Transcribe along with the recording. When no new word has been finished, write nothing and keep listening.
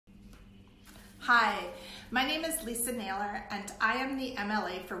Hi, my name is Lisa Naylor and I am the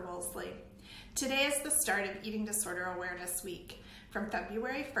MLA for Wolseley. Today is the start of Eating Disorder Awareness Week. From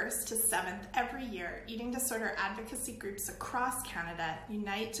February 1st to 7th every year, eating disorder advocacy groups across Canada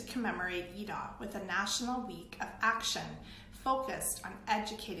unite to commemorate EDAW with a national week of action focused on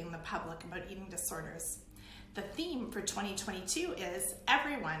educating the public about eating disorders. The theme for 2022 is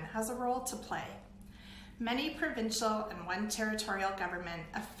Everyone Has a Role to Play. Many provincial and one territorial government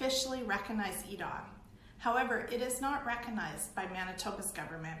officially recognize EDAW. However, it is not recognized by Manitoba's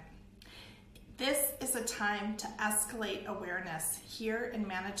government. This is a time to escalate awareness here in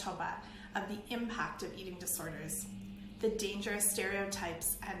Manitoba of the impact of eating disorders, the dangerous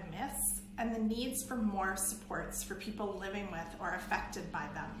stereotypes and myths, and the needs for more supports for people living with or affected by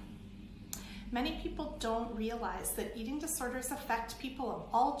them. Many people don't realize that eating disorders affect people of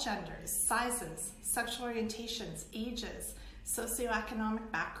all genders, sizes, sexual orientations, ages, socioeconomic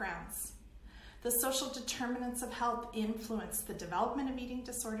backgrounds. The social determinants of health influence the development of eating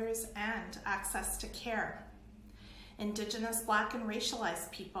disorders and access to care. Indigenous, Black, and racialized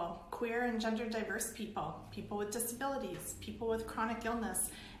people, queer and gender diverse people, people with disabilities, people with chronic illness,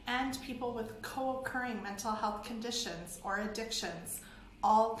 and people with co-occurring mental health conditions or addictions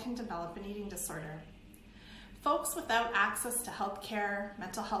all can develop an eating disorder. Folks without access to health care,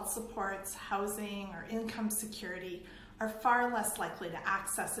 mental health supports, housing, or income security are far less likely to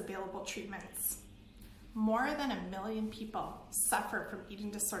access available treatments. More than 1 million people suffer from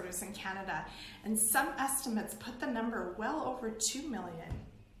eating disorders in Canada, and some estimates put the number well over 2 million.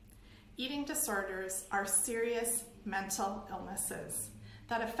 Eating disorders are serious mental illnesses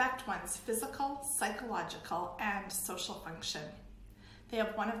that affect one's physical, psychological, and social function. They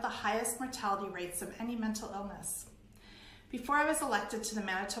have one of the highest mortality rates of any mental illness. Before I was elected to the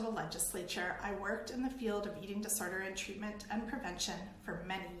Manitoba legislature, I worked in the field of eating disorder and treatment and prevention for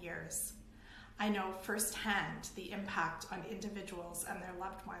many years. I know firsthand the impact on individuals and their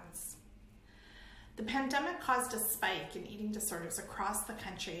loved ones. The pandemic caused a spike in eating disorders across the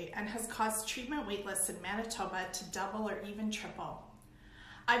country and has caused treatment waitlists in Manitoba to double or even triple.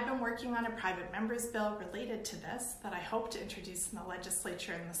 I've been working on a private member's bill related to this that I hope to introduce in the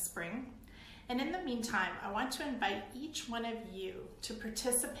legislature in the spring. And in the meantime, I want to invite each one of you to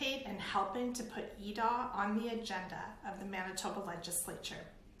participate in helping to put EDAW on the agenda of the Manitoba legislature.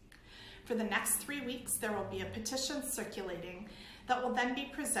 For the next 3 weeks, there will be a petition circulating that will then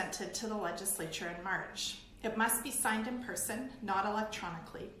be presented to the legislature in March. It must be signed in person, not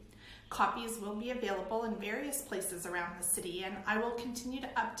electronically. Copies will be available in various places around the city, and I will continue to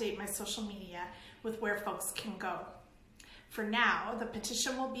update my social media with where folks can go. For now, the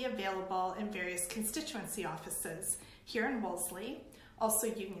petition will be available in various constituency offices here in Wolseley, also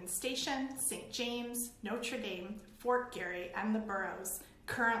Union Station, St. James, Notre Dame, Fort Garry, and the boroughs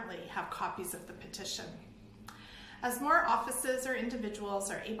currently have copies of the petition. As more offices or individuals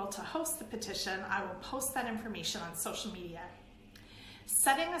are able to host the petition, I will post that information on social media.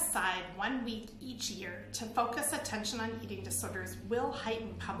 Setting aside 1 week each year to focus attention on eating disorders will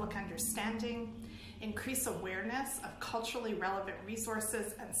heighten public understanding, increase awareness of culturally relevant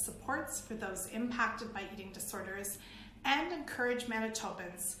resources and supports for those impacted by eating disorders, and encourage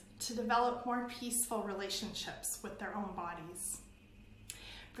Manitobans to develop more peaceful relationships with their own bodies.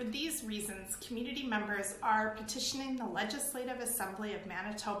 For these reasons, community members are petitioning the Legislative Assembly of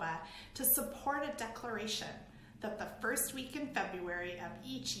Manitoba to support a declaration that the first week in February of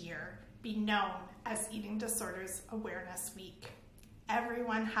each year be known as Eating Disorders Awareness Week.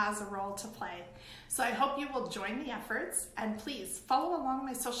 Everyone has a role to play, so I hope you will join the efforts, and please follow along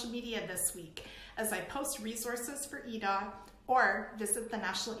my social media this week as I post resources for EDAW or visit the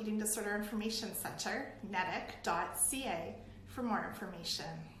National Eating Disorder Information Center, nedic.ca, for more information.